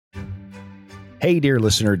Hey, dear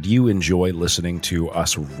listener, do you enjoy listening to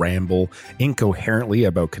us ramble incoherently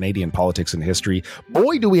about Canadian politics and history?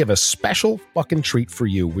 Boy, do we have a special fucking treat for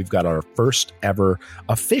you. We've got our first ever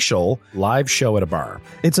official live show at a bar.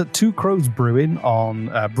 It's at Two Crows Brewing on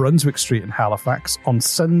Brunswick Street in Halifax on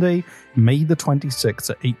Sunday, May the 26th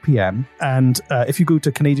at 8 p.m. And if you go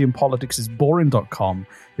to CanadianPoliticsIsBoring.com,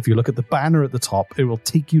 if you look at the banner at the top, it will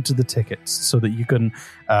take you to the tickets so that you can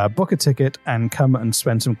book a ticket and come and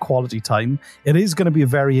spend some quality time. It is going to be a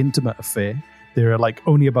very intimate affair. There are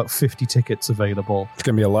only about 50 tickets available. It's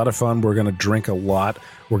going to be a lot of fun. We're going to drink a lot.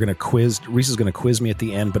 We're going to quiz. Reese is going to quiz me at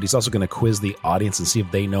the end, but he's also going to quiz the audience and see if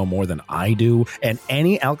they know more than I do. And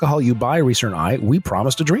any alcohol you buy, Reese and I, we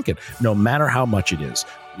promise to drink it, no matter how much it is.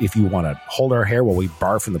 If you want to hold our hair while we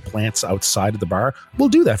barf from the plants outside of the bar, we'll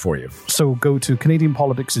do that for you. So go to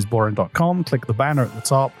CanadianPoliticsIsBoring.com, click the banner at the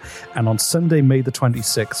top, and on Sunday, May the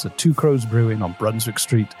 26th at Two Crows Brewing on Brunswick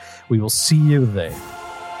Street, we will see you there.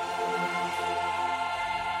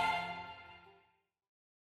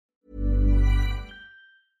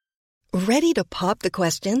 Ready to pop the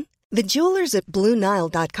question? The jewelers at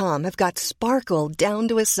BlueNile.com have got sparkle down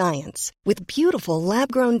to a science with beautiful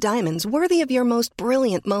lab-grown diamonds worthy of your most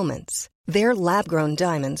brilliant moments. Their lab-grown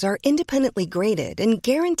diamonds are independently graded and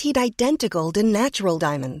guaranteed identical to natural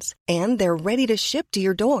diamonds, and they're ready to ship to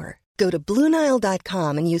your door. Go to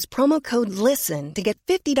BlueNile.com and use promo code LISTEN to get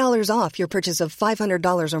 $50 off your purchase of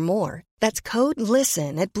 $500 or more. That's code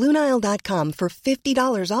LISTEN at BlueNile.com for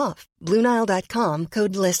 $50 off. BlueNile.com,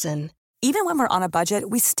 code LISTEN. Even when we're on a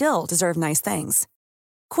budget, we still deserve nice things.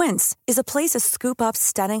 Quince is a place to scoop up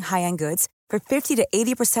stunning high-end goods for 50 to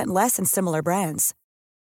 80% less than similar brands.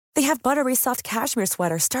 They have buttery soft cashmere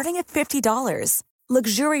sweaters starting at $50,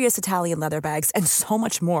 luxurious Italian leather bags, and so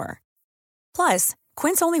much more. Plus,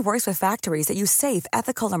 Quince only works with factories that use safe,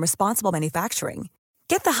 ethical, and responsible manufacturing.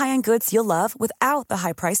 Get the high-end goods you'll love without the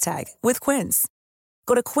high price tag with Quince.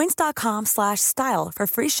 Go to quince.com/style for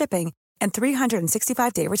free shipping and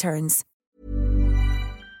 365-day returns.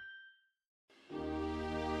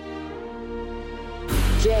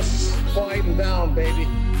 Just quieten down, baby.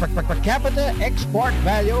 Per capita export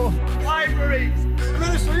value. Libraries!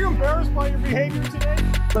 Minister, are you embarrassed by your behavior today?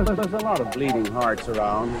 There's a lot of bleeding hearts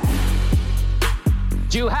around.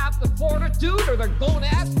 Do you have the fortitude or the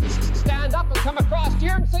gonads to stand up and come across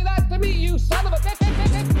here and say that to me, you son of a bitch?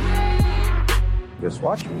 Just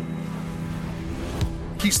watch me.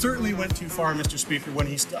 He certainly went too far, Mr. Speaker, when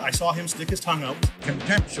I saw him stick his tongue out.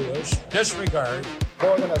 Contemptuous disregard.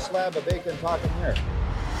 More than a slab of bacon talking here.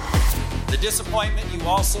 The disappointment you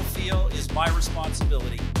also feel is my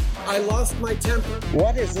responsibility. I lost my temper.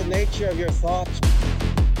 What is the nature of your thoughts?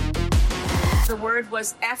 The word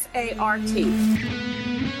was F-A-R-T.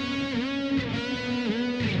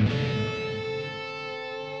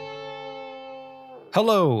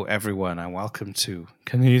 Hello, everyone, and welcome to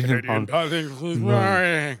Canadian Politics.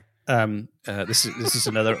 This is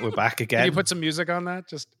another. We're back again. Can you put some music on that?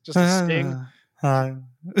 Just a sting.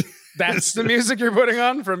 That's the music you're putting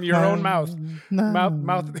on from your own mouth.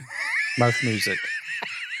 Mouth music.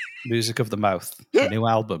 Music of the Mouth. A new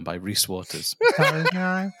album by Reese Waters,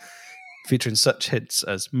 featuring such hits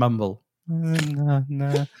as Mumble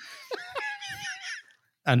and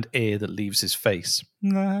Air That Leaves His Face.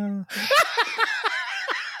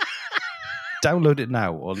 Download it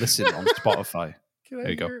now or listen on Spotify. There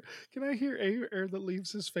you go. Can I hear Air That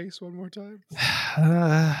Leaves His Face one more time?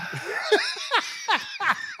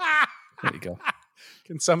 There you go.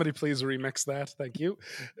 Can somebody please remix that? Thank you.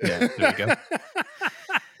 Yeah, there you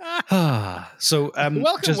go. So,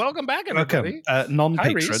 welcome back, everybody.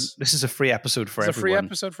 Non-patron. This is a free episode for everyone. It's a free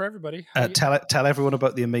episode for everybody. Tell everyone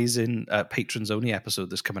about the amazing patrons-only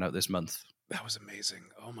episode that's coming out this month. That was amazing.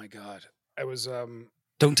 Oh my god, I was.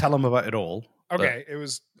 Don't tell them about it all. Okay, it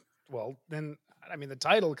was. Well, then I mean, the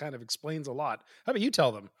title kind of explains a lot. How about you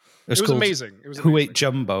tell them? It was amazing. It was Who amazing. Ate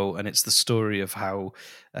Jumbo, and it's the story of how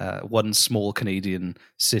one small Canadian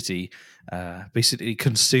city basically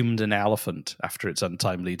consumed an elephant after its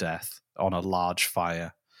untimely death on a large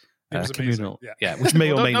fire. It was communal, yeah, which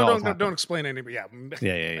may or may not. Don't explain anything.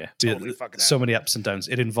 Yeah. Totally fucking so many ups and downs.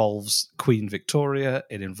 It involves Queen Victoria.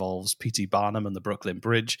 It involves P.T. Barnum and the Brooklyn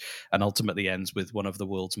Bridge, and ultimately ends with one of the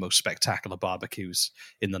world's most spectacular barbecues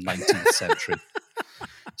in the 19th century.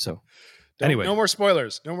 So, anyway, no more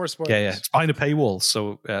spoilers. Yeah. It's behind a paywall,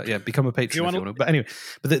 so become a patron if you want to. But anyway,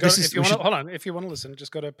 if you want to listen,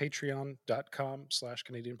 just go to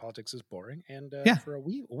patreon.com/Canadian Politics is Boring, and for a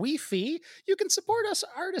wee fee, you can support us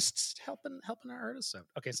artists, helping our artists out.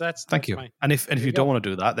 Okay, so that's thank you. And if you don't want to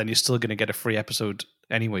do that, then you're still going to get a free episode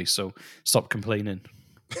anyway. So stop complaining.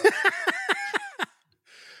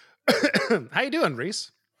 How you doing,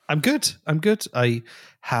 Reese? I'm good. I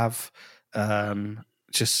have I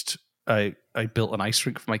built an ice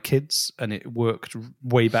rink for my kids, and it worked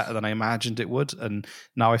way better than I imagined it would. And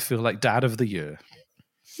now I feel like Dad of the Year.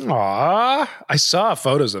 Aww. I saw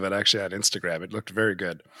photos of it actually on Instagram. It looked very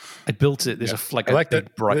good. I built it. There's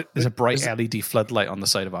there's a bright LED floodlight on the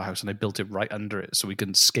side of our house, and I built it right under it so we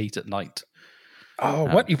can skate at night. Oh,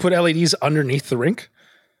 what? You put LEDs underneath the rink?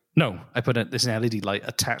 No, I put there's an LED light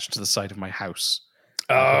attached to the side of my house.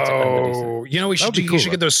 Oh, you know, we should you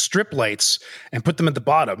should get those strip lights and put them at the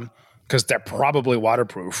bottom, because they're probably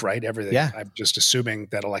waterproof, right? Everything. Yeah. I'm just assuming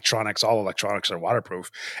that all electronics are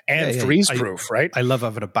waterproof and freeze-proof, right? I love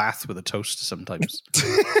having a bath with a toast sometimes.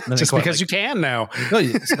 Just because you can now. No,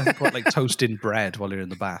 it's nothing quite like toasting bread while you're in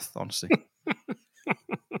the bath, honestly.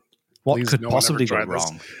 What could possibly go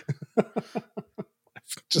wrong?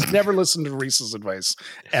 Just never listen to Reese's advice,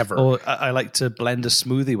 ever. Or I like to blend a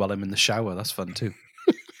smoothie while I'm in the shower. That's fun too.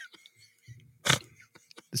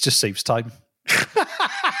 It just saves time.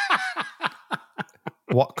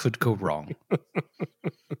 What could go wrong?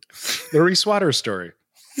 The Reese Waters story.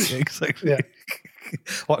 Yeah, exactly. Yeah.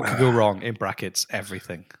 What could go wrong? In brackets,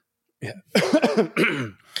 everything. Yeah.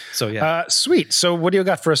 So yeah. Sweet. So what do you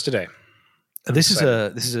got for us today? This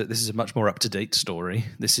is a much more up to date story.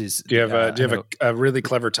 This is. Do you have a really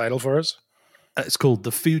clever title for us? It's called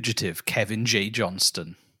 "The Fugitive." Kevin J.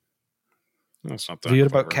 Johnston. That's not that. Have you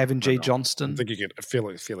heard about Kevin J. Johnston? I think you could. I feel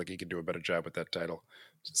like he could do a better job with that title.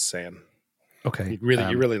 Just saying. Okay. You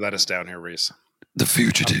really let us down here, Reese. The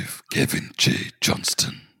Fugitive, Kevin J.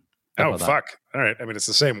 Johnston. Oh, fuck. All right. I mean, it's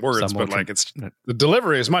the same words, but the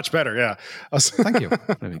delivery is much better. Yeah. Thank you.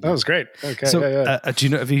 That was great. Okay. So, yeah.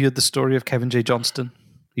 Have you heard the story of Kevin J. Johnston?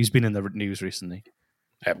 He's been in the news recently.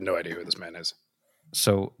 I have no idea who this man is.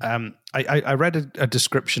 So, I read a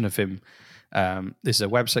description of him. There's a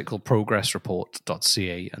website called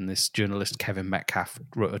progressreport.ca, and this journalist Kevin Metcalf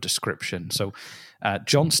wrote a description. So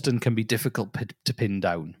Johnston can be difficult to pin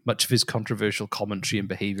down. Much of his controversial commentary and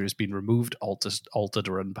behavior has been removed, altered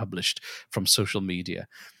or unpublished from social media,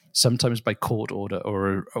 sometimes by court order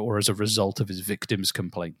or as a result of his victims'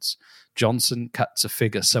 complaints. Johnston cuts a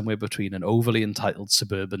figure somewhere between an overly entitled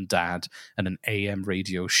suburban dad and an AM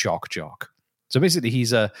radio shock jock. So basically,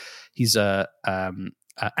 he's a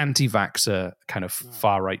anti-vaxxer kind of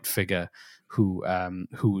far-right figure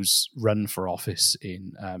who's run for office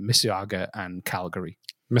in Mississauga and Calgary.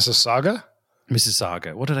 Mississauga?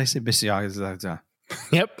 What did I say? Mississauga.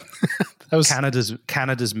 Yep. That was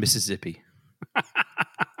Canada's Mississippi.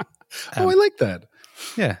 I like that.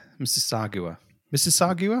 Yeah, Mississauga?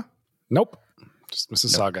 Nope. Just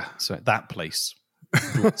Mississauga. Nope. So that place.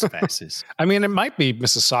 Lots of S's. I mean, it might be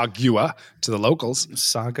Mississauga to the locals.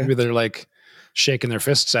 Saga. Maybe they're like shaking their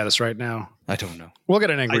fists at us right now. I don't know. We'll get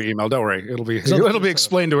an angry email. Don't worry. It'll be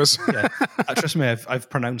explained to us. Yeah. Trust me, I've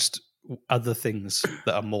pronounced other things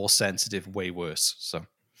that are more sensitive way worse. So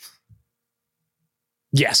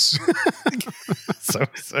yes. so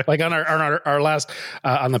like on our last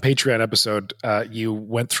on the Patreon episode, you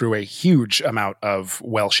went through a huge amount of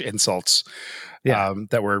Welsh insults. Yeah.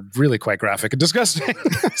 That were really quite graphic and disgusting.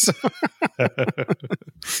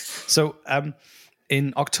 So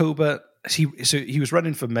in October, he was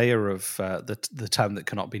running for mayor of the town that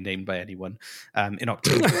cannot be named by anyone. In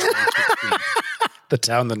October, 2016, the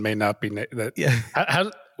town that may not be named. Yeah.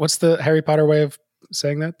 What's the Harry Potter way of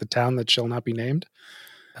saying that? The town that shall not be named.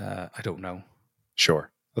 I don't know. Sure.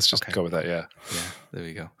 Let's just go with that. Yeah. Yeah. There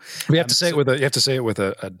we go. We have to say it with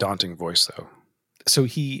a daunting voice, though. So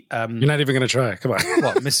he, you're not even going to try. Come on.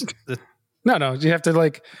 What? No. You have to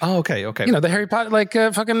like. Oh, okay. You know the Harry Potter, like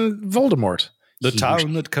fucking Voldemort. The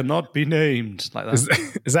town that cannot be named, like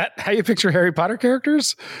that. Is that how you picture Harry Potter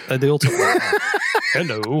characters? They all talk like that.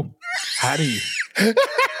 Hello, Harry.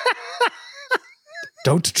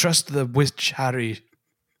 Don't trust the witch, Harry,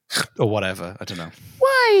 or whatever. I don't know.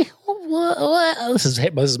 Why? This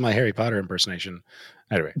is my Harry Potter impersonation.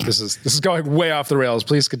 Anyway, this is going way off the rails.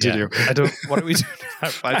 Please continue. Yeah, what are we doing?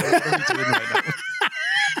 What are we doing right now?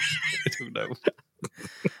 I don't know.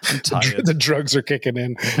 I'm tired. The drugs are kicking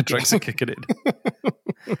in. The drugs are kicking in.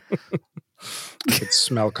 It's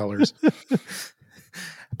smell colors.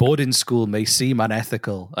 Boarding school may seem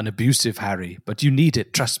unethical and abusive, Harry, but you need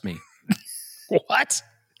it. Trust me. What?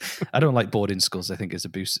 I don't like boarding schools. I think it's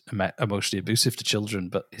emotionally abusive to children,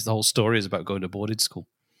 but the whole story is about going to boarding school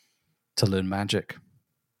to learn magic.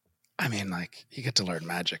 I mean, like, you get to learn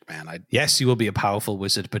magic, man. Yes, you will be a powerful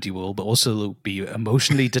wizard, but you will also be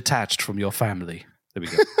emotionally detached from your family. There we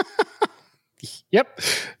go. Yep.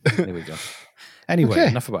 There we go. Anyway,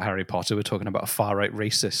 enough about Harry Potter. We're talking about a far-right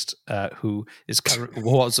racist who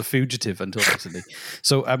was a fugitive until recently.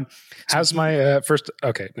 So, how's my first?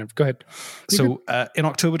 Okay, go ahead. So, in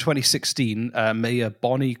October 2016, Mayor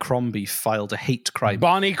Bonnie Crombie filed a hate crime.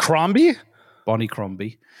 Bonnie Crombie? Bonnie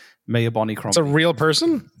Crombie. Mayor Bonnie Crombie. It's a real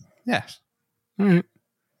person? Yes. All right.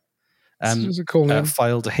 This is a cool name.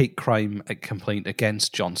 Filed a hate crime complaint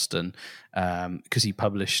against Johnston because he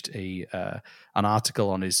published an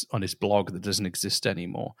article on his blog that doesn't exist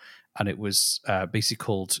anymore, and it was basically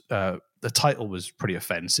called. The title was pretty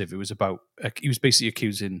offensive. It was about he was basically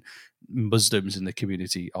accusing Muslims in the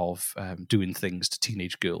community of doing things to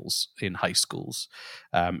teenage girls in high schools.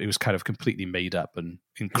 It was kind of completely made up and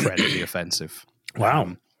incredibly offensive.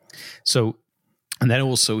 Wow. So, and then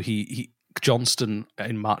also Johnston,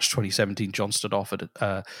 in March 2017, Johnston offered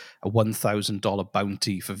a $1,000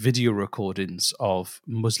 bounty for video recordings of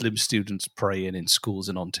Muslim students praying in schools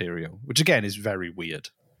in Ontario, which again is very weird.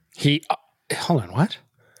 Hold on, what?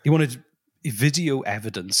 He wanted video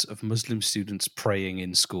evidence of Muslim students praying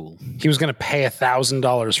in school. He was going to pay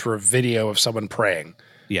 $1,000 for a video of someone praying.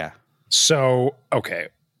 Yeah. So, okay.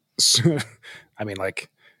 So, I mean, like,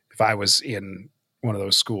 if I was in one of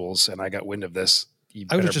those schools and I got wind of this, you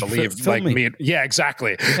better believe like me. Yeah,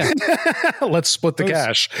 exactly. Yeah. Let's split the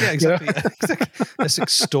cash. Yeah, exactly. You know? Exactly. Let's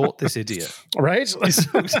extort this idiot. Right?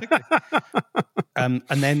 Exactly. And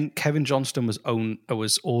then Kevin Johnston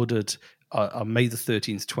was ordered on May the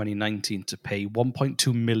 13th, 2019 to pay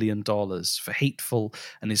 $1.2 million for hateful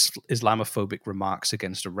and Islamophobic remarks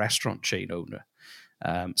against a restaurant chain owner.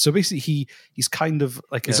 So basically, he's kind of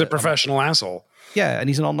like he's a professional asshole. Yeah, and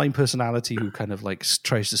he's an online personality who kind of like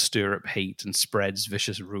tries to stir up hate and spreads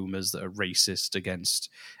vicious rumors that are racist against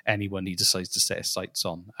anyone he decides to set his sights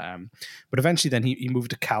on. But eventually, then he moved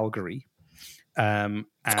to Calgary. Of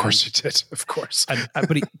course he did. Of course,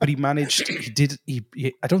 but he managed.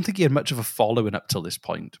 I don't think he had much of a following up till this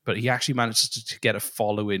point, but he actually managed to get a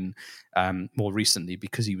following more recently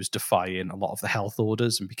because he was defying a lot of the health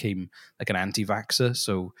orders and became like an anti-vaxxer.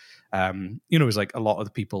 So, it was like a lot of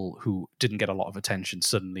the people who didn't get a lot of attention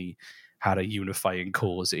suddenly had a unifying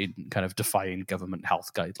cause in kind of defying government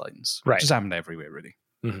health guidelines, right? Which has happened everywhere, really.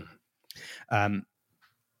 Mm-hmm. And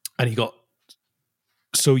he got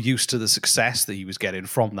so used to the success that he was getting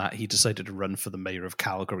from that, he decided to run for the mayor of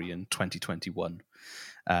Calgary in 2021.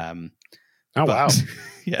 Wow.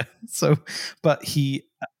 Yeah. So, but he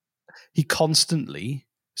constantly,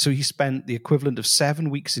 so he spent the equivalent of 7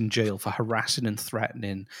 weeks in jail for harassing and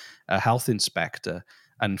threatening a health inspector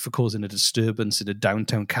and for causing a disturbance in a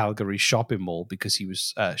downtown Calgary shopping mall because he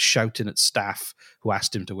was shouting at staff who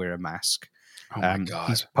asked him to wear a mask. Oh my God.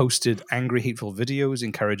 He's posted angry, hateful videos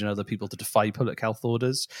encouraging other people to defy public health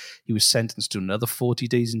orders. He was sentenced to another 40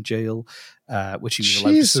 days in jail, which he was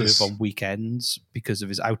allowed to serve on weekends because of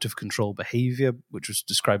his out-of-control behavior, which was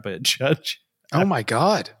described by a judge. Oh my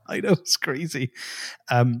God. I know, it's crazy.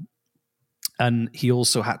 And he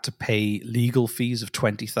also had to pay legal fees of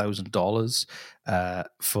 $20,000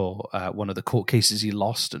 for one of the court cases he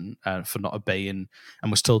lost and for not obeying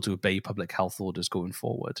and was told to obey public health orders going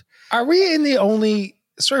forward. Are we in the only,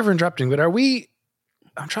 sorry for interrupting, but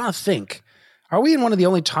I'm trying to think, are we in one of the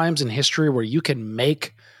only times in history where you can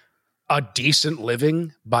make a decent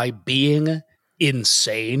living by being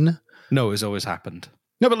insane? No, it's always happened.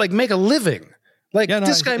 No, but like make a living. Like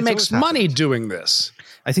this guy makes money doing this.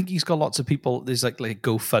 I think he's got lots of people. There's like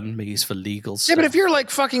GoFundMe's for legal stuff. Yeah, but if you're like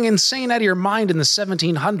fucking insane out of your mind in the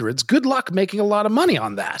 1700s, good luck making a lot of money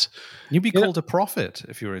on that. You'd be called a prophet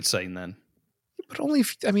if you were insane then. But only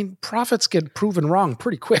if, prophets get proven wrong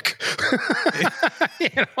pretty quick.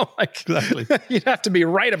 Exactly. You'd have to be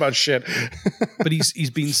right about shit. But he's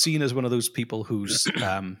been seen as one of those people who's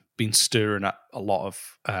been stirring up a lot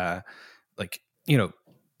of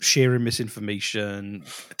sharing misinformation,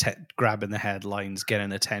 grabbing the headlines,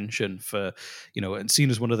 getting attention for, and seen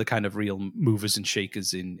as one of the kind of real movers and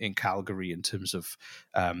shakers in Calgary in terms of,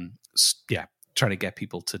 trying to get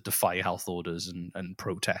people to defy health orders and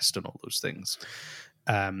protest and all those things.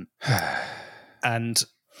 And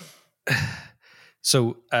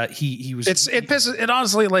so he was. It pisses. It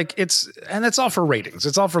honestly it's all for ratings.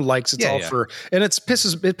 It's all for likes. It's and it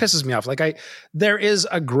pisses me off. There is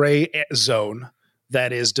a gray zone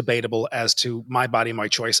that is debatable as to my body, my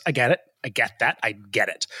choice. I get it. I get that. I get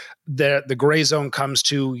it. The gray zone comes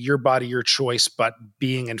to your body, your choice, but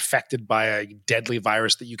being infected by a deadly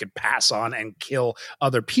virus that you could pass on and kill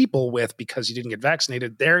other people with because you didn't get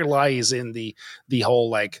vaccinated, there lies in the whole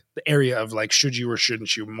like the area of like should you or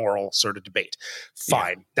shouldn't you moral sort of debate.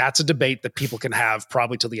 Fine. Yeah. That's a debate that people can have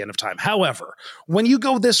probably till the end of time. However, when you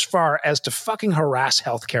go this far as to fucking harass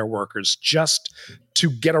healthcare workers just to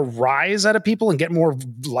get a rise out of people and get more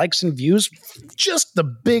likes and views, just the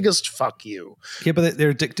biggest fuck you. Yeah, but they're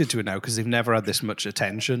addicted to it now because they've never had this much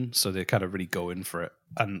attention, so they're kind of really going for it.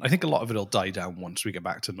 And I think a lot of it will die down once we get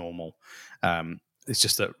back to normal. It's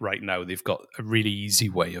just that right now they've got a really easy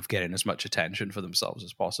way of getting as much attention for themselves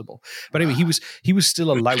as possible. But anyway, he was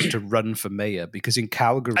still allowed to run for mayor because in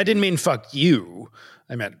Calgary... I didn't mean fuck you.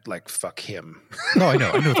 I meant like fuck him. No, I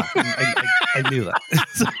know that. I knew that.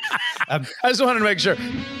 I just wanted to make sure.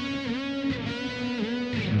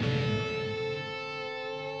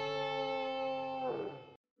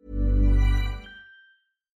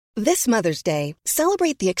 This Mother's Day,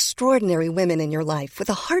 celebrate the extraordinary women in your life with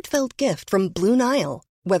a heartfelt gift from Blue Nile.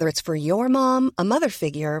 Whether it's for your mom, a mother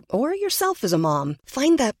figure, or yourself as a mom,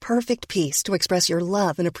 find that perfect piece to express your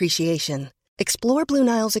love and appreciation. Explore Blue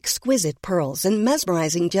Nile's exquisite pearls and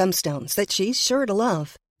mesmerizing gemstones that she's sure to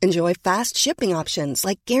love. Enjoy fast shipping options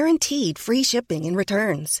like guaranteed free shipping and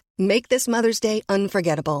returns. Make this Mother's Day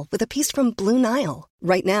unforgettable with a piece from Blue Nile.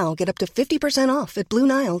 Right now, get up to 50% off at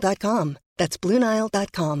BlueNile.com. That's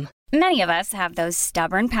BlueNile.com. Many of us have those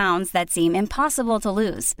stubborn pounds that seem impossible to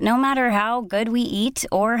lose, no matter how good we eat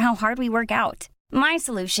or how hard we work out. My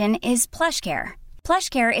solution is PlushCare.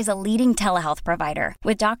 PlushCare is a leading telehealth provider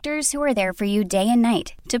with doctors who are there for you day and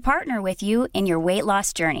night to partner with you in your weight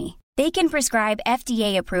loss journey. They can prescribe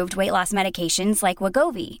FDA-approved weight loss medications like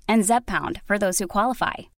Wegovy and Zepbound for those who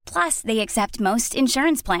qualify. Plus, they accept most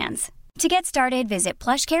insurance plans. To get started, visit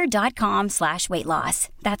plushcare.com/weightloss.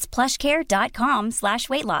 That's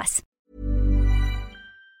plushcare.com/weightloss.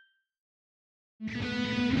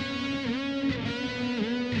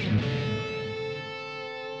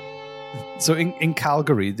 So in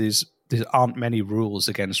Calgary, there aren't many rules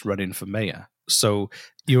against running for mayor. So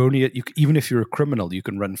even if you're a criminal, you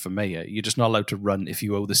can run for mayor. You're just not allowed to run if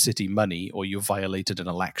you owe the city money or you violated an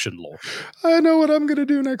election law. I know what I'm going to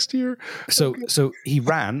do next year. So he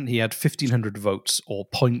ran. He had 1,500 votes or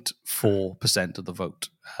 0.4% of the vote,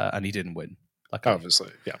 and he didn't win.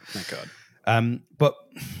 Obviously, yeah. Thank God. But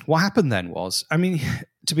what happened then was, I mean,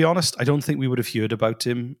 to be honest, I don't think we would have heard about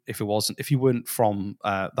him if you weren't from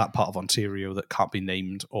that part of Ontario that can't be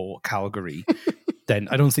named or Calgary. Then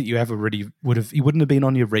I don't think you ever really he wouldn't have been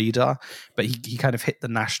on your radar, but he kind of hit the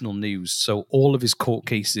national news. So all of his court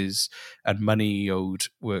cases and money he owed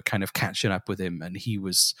were kind of catching up with him, and he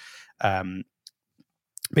was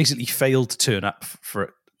basically failed to turn up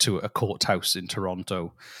to a courthouse in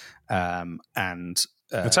Toronto, and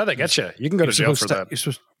that's how they get you. You can go to jail for that.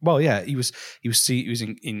 He was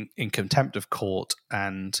in contempt of court,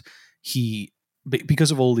 and because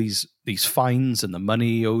of all these fines and the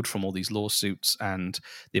money he owed from all these lawsuits and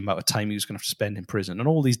the amount of time he was going to have to spend in prison and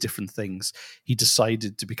all these different things, he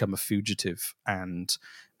decided to become a fugitive, and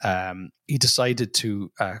he decided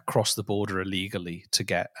to cross the border illegally to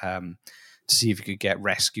get to see if he could get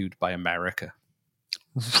rescued by America.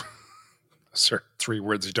 Sir, 3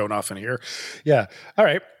 words you don't often hear. Yeah. All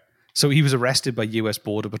right. So he was arrested by U.S.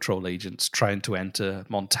 Border Patrol agents trying to enter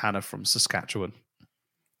Montana from Saskatchewan.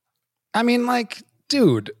 I mean, like,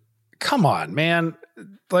 dude, come on, man.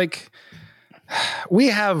 Like, we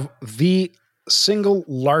have the single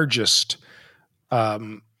largest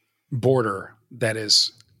border that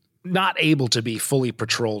is not able to be fully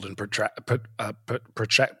patrolled and protected.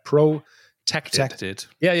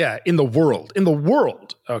 Yeah, in the world,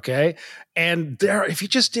 okay? And there, if you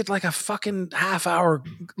just did like a fucking half-hour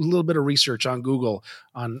little bit of research on Google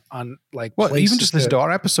on like even just listen to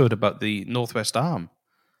our episode about the Northwest Arm.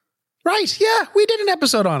 Right, yeah, we did an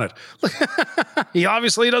episode on it. He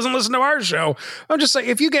obviously doesn't listen to our show. I'm just saying,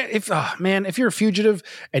 if you're a fugitive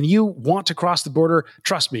and you want to cross the border,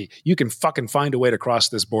 trust me, you can fucking find a way to cross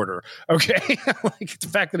this border, okay? Like, the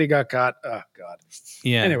fact that he got caught, oh, God.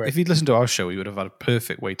 Yeah, anyway. If he'd listened to our show, he would have had a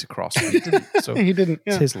perfect way to cross, but he didn't. So he didn't.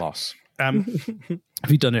 Yeah. It's his loss. If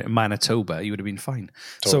he'd done it in Manitoba, he would have been fine.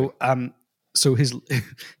 Totally. So his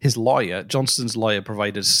lawyer, Johnston's lawyer,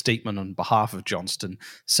 provided a statement on behalf of Johnston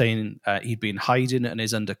saying he'd been hiding and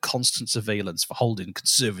is under constant surveillance for holding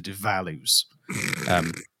conservative values.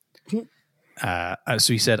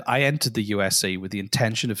 So he said, I entered the USA with the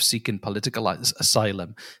intention of seeking political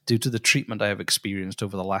asylum due to the treatment I have experienced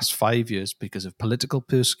over the last 5 years because of political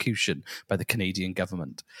persecution by the Canadian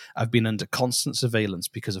government. I've been under constant surveillance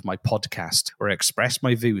because of my podcast, where I express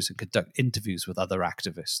my views and conduct interviews with other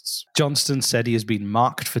activists. Johnston said he has been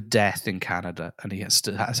marked for death in Canada and he has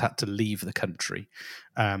had to leave the country.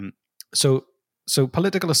 So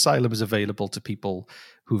political asylum is available to people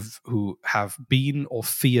who have been or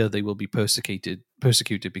fear they will be persecuted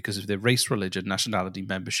because of their race, religion, nationality,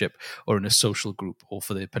 membership, or in a social group, or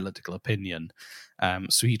for their political opinion.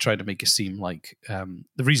 So he tried to make it seem like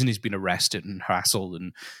the reason he's been arrested and hassled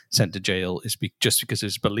and sent to jail is just because of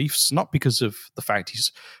his beliefs, not because of the fact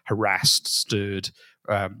he's harassed, stirred,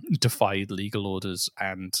 defied legal orders,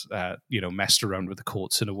 and messed around with the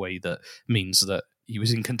courts in a way that means that he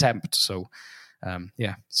was in contempt. So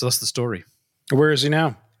so that's the story. Where is he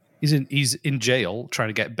now? He's in jail trying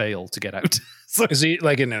to get bail to get out. So, is he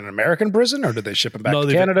like in an American prison, or did they ship him back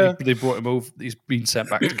to Canada? They brought him over. He's been sent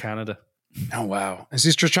back to Canada. Oh, wow. Is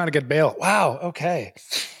he just trying to get bail? Wow. Okay.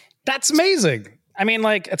 That's amazing. I mean,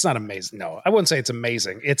 like, it's not amazing. No, I wouldn't say it's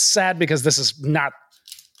amazing. It's sad because this is not,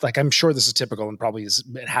 like, I'm sure this is typical and probably is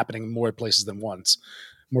happening more places than once.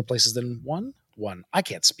 More places than one? One. I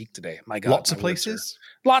can't speak today. My God. Lots of places?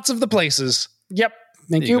 Lots of the places. Yep.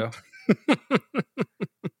 Thank you.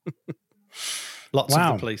 Lots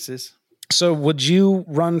of the places. So would you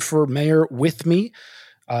run for mayor with me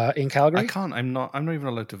in Calgary? I can't. I'm not even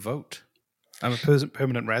allowed to vote. I'm a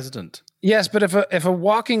permanent resident. Yes, but if a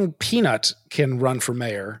walking peanut can run for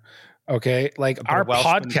mayor, okay, like our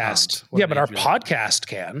podcast. Yeah, but our podcast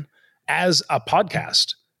can, as a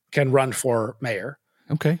podcast, can run for mayor.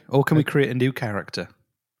 Okay. Or can we create a new character?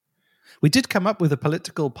 We did come up with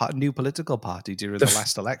a new political party during the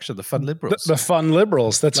last election, the Fun Liberals. The Fun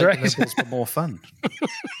Liberals, that's right. Liberals, but more fun.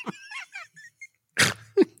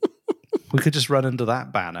 We could just run under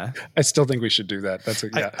that banner. I still think we should do that.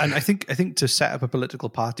 And I think to set up a political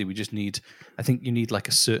party, we just need. I think you need like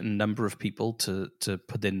a certain number of people to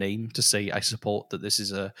put their name to say I support that this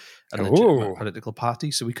is a legitimate political party.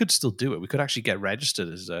 So we could still do it. We could actually get registered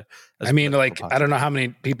as a. I mean, like party. I don't know how many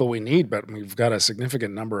people we need, but we've got a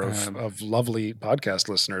significant number of lovely podcast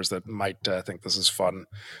listeners that might think this is fun,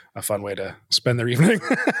 a fun way to spend their evening.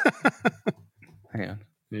 Hang on.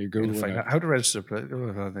 You Google find out how to register.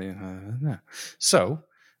 So,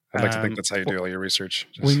 I'd like to think that's how you do all your research.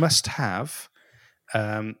 We must have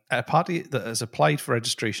a party that has applied for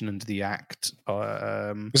registration under the Act.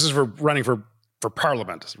 This is for running for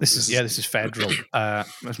Parliament. This is federal.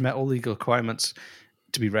 Has met all legal requirements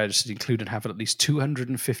to be registered, including having at least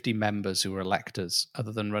 250 members who are electors,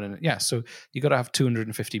 other than running it. Yeah, so you got to have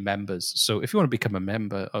 250 members. So if you want to become a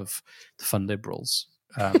member of the Fun Liberals,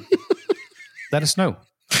 let us know.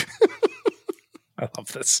 I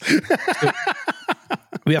love this.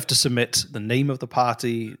 We have to submit the name of the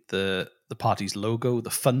party, the party's logo,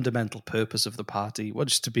 the fundamental purpose of the party. Well,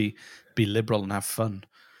 just to be liberal and have fun.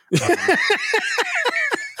 The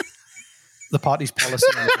party's policy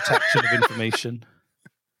on the protection of information.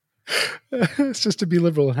 It's just to be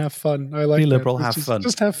liberal and have fun. I like be liberal, that. have fun.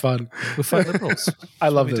 Just have fun. We're fun liberals. I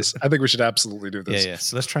love this. I think we should absolutely do this. Yeah.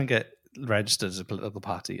 So let's try and get registered as a political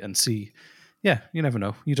party and see. Yeah, you never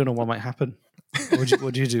know. You don't know what might happen.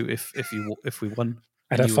 What do you do if we won?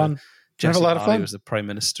 I'd have fun. I'd have a lot of fun. Was the Prime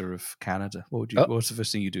Minister of Canada. What's the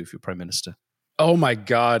first thing you do if you're Prime Minister? Oh my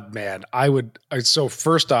God, man! I would. So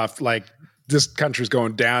first off, like this country's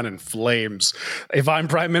going down in flames. If I'm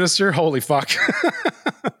Prime Minister, holy fuck.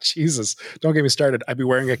 Jesus, don't get me started. I'd be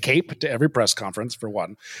wearing a cape to every press conference for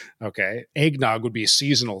one. Okay. Eggnog would be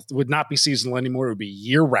seasonal, would not be seasonal anymore. It would be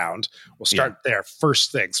year round. We'll start there.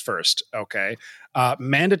 First things first. Okay.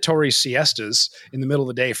 Mandatory siestas in the middle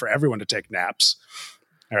of the day for everyone to take naps.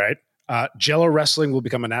 All right. Jello wrestling will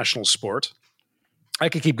become a national sport. I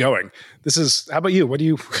could keep going. How about you? What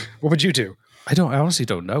would you do? I honestly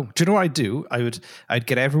don't know. Do you know what I'd do? I'd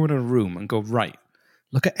get everyone in a room and go, right,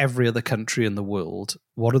 look at every other country in the world.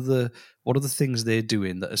 What are the things they're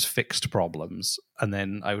doing that has fixed problems? And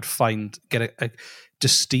then I would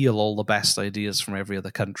just steal all the best ideas from every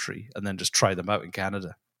other country and then just try them out in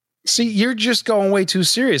Canada. See, you're just going way too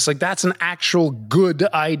serious. Like that's an actual good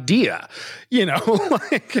idea.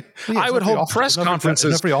 I would hold press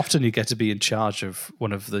conferences. Not very often you get to be in charge of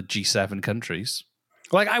one of the G7 countries.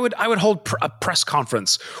 Like I would hold a press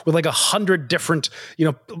conference with like 100 different,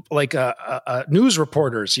 news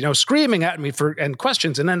reporters, screaming at me and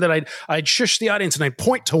questions. And then I'd shush the audience and I'd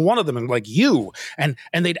point to one of them and like, you, and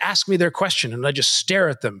they'd ask me their question and I'd just stare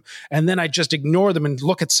at them. And then I'd just ignore them and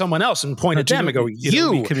look at someone else and point at them and go,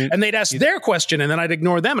 you. And they'd ask their question and then I'd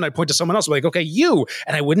ignore them and I'd point to someone else like, okay, you.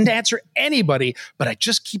 And I wouldn't answer anybody, but I'd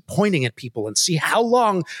just keep pointing at people and see how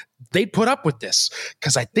long they'd put up with this,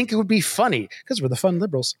 because I think it would be funny, because we're the fun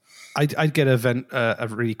liberals. I'd get a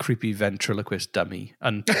really creepy ventriloquist dummy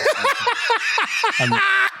and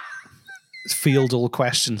field all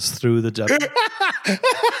questions through the dummy.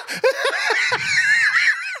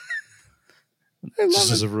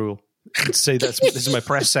 Just as a rule. I'd say this is my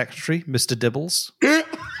press secretary, Mr. Dibbles.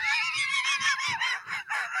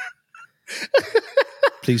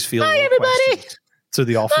 Please field all questions to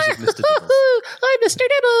the office of Mr. Dibbles. I'm Mr.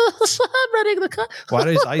 Dibbles. I'm running the car. Why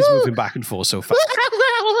are his eyes moving back and forth so fast?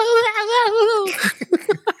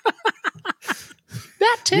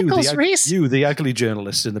 That tickles, Reese. You, the ugly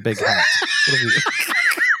journalist in the big hat.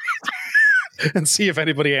 And see if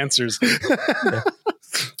anybody answers. Yeah.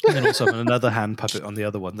 And then also another hand puppet on the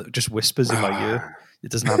other one that just whispers in my ear.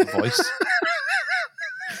 It doesn't have a voice.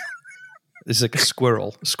 It's like a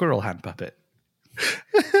squirrel hand puppet.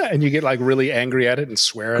 And you get like really angry at it and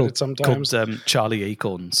swear at it sometimes. Called Charlie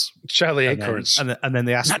Acorns. Charlie Acorns. And then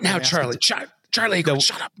they ask... Not now, Charlie. Charlie Acorns,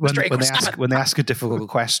 shut up. Mr. Acorns, stop it. When they ask a difficult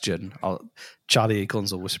question, Charlie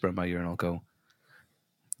Acorns will whisper in my ear and I'll go,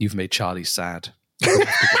 "You've made Charlie sad. You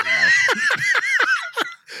have to go now."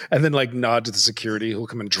 And then like nod to the security who'll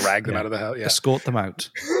come and drag them out of the house. Yeah. Escort them out.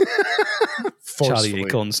 Charlie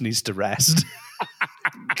Acorns needs to rest.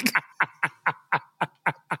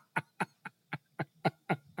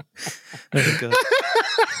 Very good.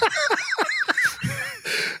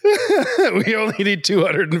 We only need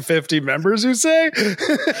 250 members, you say?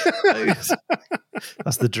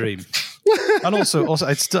 That's the dream. And also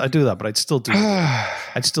I'd do that, but I'd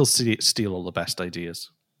still steal all the best ideas.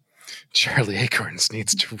 Charlie Acorns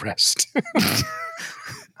needs to rest.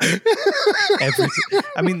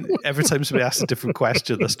 Every time somebody asks a different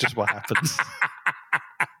question, that's just what happens.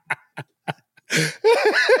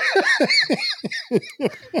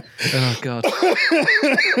 Oh God.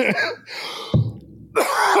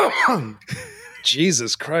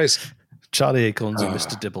 Jesus Christ. Charlie Acorns and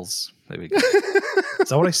Mr. Dibbles. There we go. Is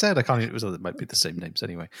that what I said? I can't even. It might be the same names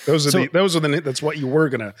anyway. That's what you were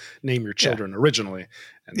going to name your children originally.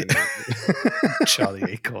 And then Charlie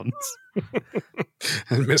Acorns.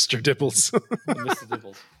 And Mr. Dibbles. Mr.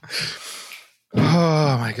 Dibbles.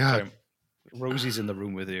 Oh my God. Rosie's in the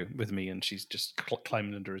room with me, and she's just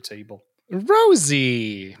climbing under a table.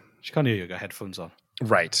 Rosie. She can't hear you. Got headphones on.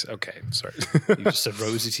 Right. Okay. Sorry. You just said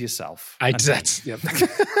Rosie to yourself. Yep.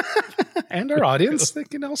 And our audience, they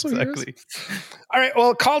can also hear us. All right.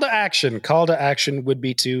 Well, call to action would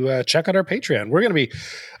be to check out our Patreon. We're going to be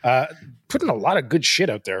putting a lot of good shit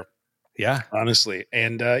out there. Yeah. Honestly.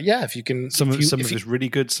 And if you can. Some of it is really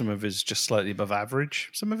good. Some of it is just slightly above average.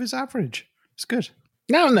 Some of it's average. It's good.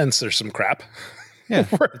 Now and then there's some crap. Yeah.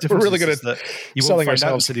 We're really good at you selling won't find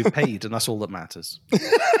ourselves. Out until you've paid, and that's all that matters.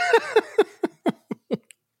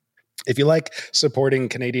 If you like supporting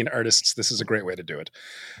Canadian artists, this is a great way to do it.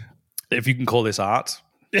 If you can call this art.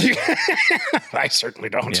 I certainly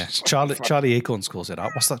don't. Yeah. Charlie Acorns calls it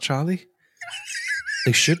art. What's that, Charlie?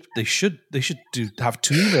 They should have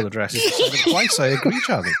 2 email addresses. Twice, I agree,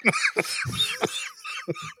 Charlie.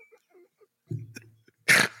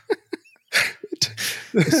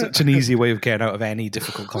 It's such an easy way of getting out of any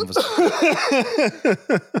difficult conversation.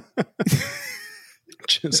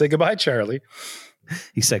 Say goodbye, Charlie.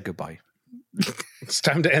 He said goodbye. It's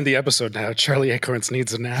time to end the episode now. Charlie Acorns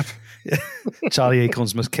needs a nap. Yeah. Charlie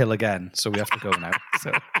Acorns must kill again, so we have to go now.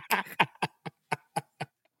 So.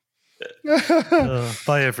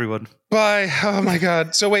 Bye, everyone. Bye. Oh, my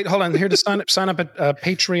God. So wait, hold on. Here to sign up at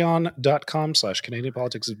patreon.com/Canadian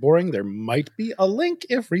Politics is Boring. There might be a link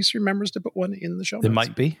if Reese remembers to put one in the show notes. There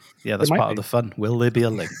might be. Yeah, that's part of the fun. Will there be a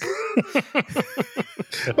link?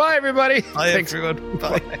 Bye, everybody. Bye, everyone.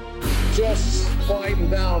 Bye. Just quieten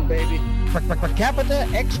down, baby. Per capita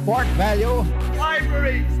export value.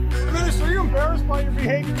 Libraries. Minister, are you embarrassed by your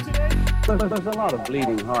behavior today? There's a lot of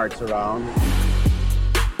bleeding hearts around.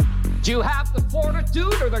 Do you have the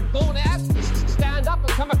fortitude or the gonads to stand up and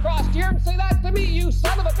come across here and say that to me, you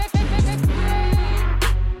son of a bitch?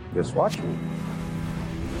 Just watch me.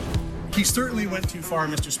 He certainly went too far,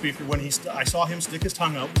 Mr. Speaker, when I saw him stick his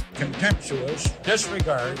tongue out. Contemptuous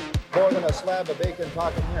disregard. More than a slab of bacon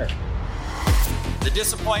talking here. The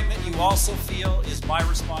disappointment you also feel is my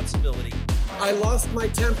responsibility. I lost my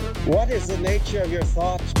temper. What is the nature of your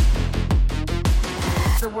thoughts?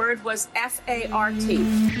 The word was F-A-R-T.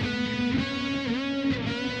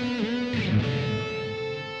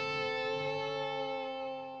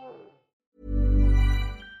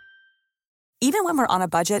 Even when we're on a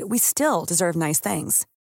budget, we still deserve nice things.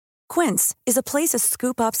 Quince is a place to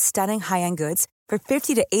scoop up stunning high-end goods for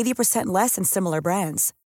 50 to 80% less than similar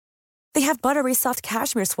brands. They have buttery soft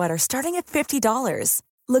cashmere sweaters starting at $50,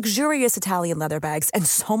 luxurious Italian leather bags, and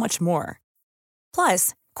so much more.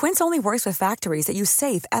 Plus, Quince only works with factories that use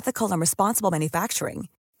safe, ethical, and responsible manufacturing.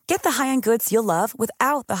 Get the high-end goods you'll love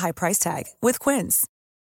without the high price tag with Quince.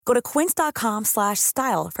 Go to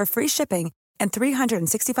quince.com/style for free shipping and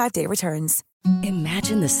 365-day returns.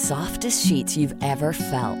 Imagine the softest sheets you've ever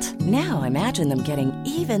felt. Now imagine them getting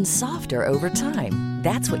even softer over time.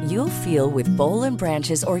 That's what you'll feel with Boll &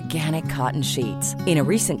 Branch's organic cotton sheets. In a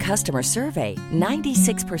recent customer survey,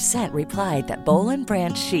 96% replied that Boll &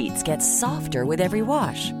 Branch sheets get softer with every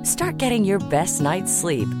wash. Start getting your best night's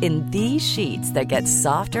sleep in these sheets that get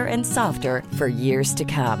softer and softer for years to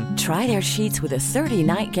come. Try their sheets with a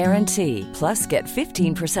 30-night guarantee. Plus, get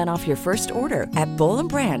 15% off your first order at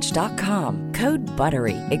bollandbranch.com. Code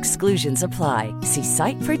BUTTERY. Exclusions apply. See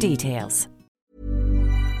site for details.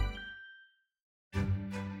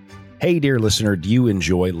 Hey, dear listener, do you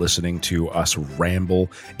enjoy listening to us ramble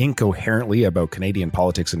incoherently about Canadian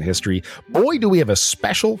politics and history? Boy, do we have a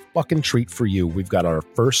special fucking treat for you. We've got our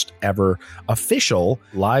first ever official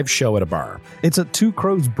live show at a bar. It's at Two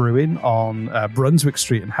Crows Brewing on Brunswick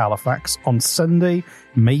Street in Halifax on Sunday,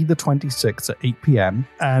 May the 26th at 8 p.m.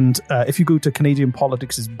 And if you go to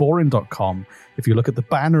CanadianPoliticsIsBoring.com, if you look at the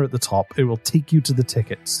banner at the top, it will take you to the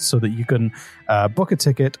tickets so that you can book a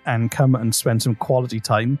ticket and come and spend some quality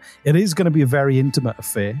time. It is going to be a very intimate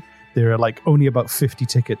affair. There are only about 50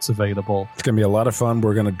 tickets available. It's going to be a lot of fun.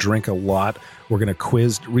 We're going to drink a lot. We're going to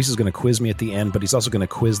quiz. Reese is going to quiz me at the end, but he's also going to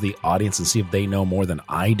quiz the audience and see if they know more than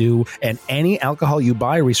I do. And any alcohol you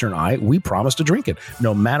buy, Reese and I, we promise to drink it,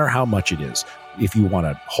 no matter how much it is. If you want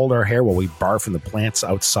to hold our hair while we barf from the plants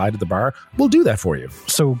outside of the bar, we'll do that for you.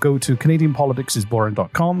 So go to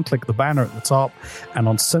CanadianPoliticsIsBoring.com, click the banner at the top, and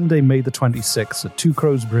on Sunday, May the 26th at Two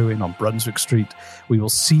Crows Brewing on Brunswick Street, we will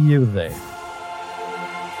see you there.